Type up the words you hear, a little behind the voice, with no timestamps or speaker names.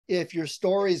if your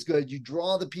story's good, you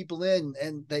draw the people in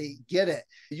and they get it.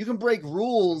 You can break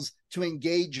rules to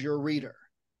engage your reader.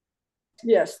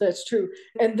 Yes, that's true.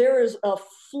 And there is a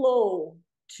flow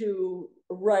to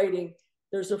writing.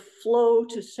 There's a flow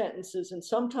to sentences. And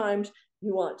sometimes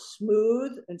you want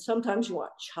smooth, and sometimes you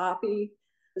want choppy.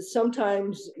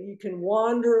 Sometimes you can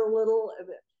wander a little,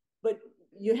 but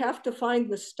you have to find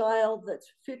the style that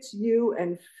fits you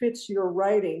and fits your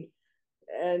writing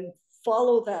and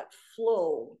follow that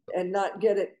flow and not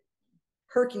get it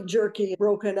herky jerky,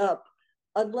 broken up,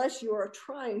 unless you are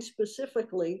trying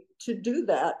specifically to do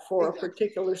that for a Exactly.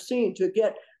 particular scene to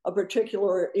get a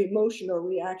particular emotion or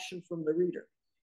reaction from the reader.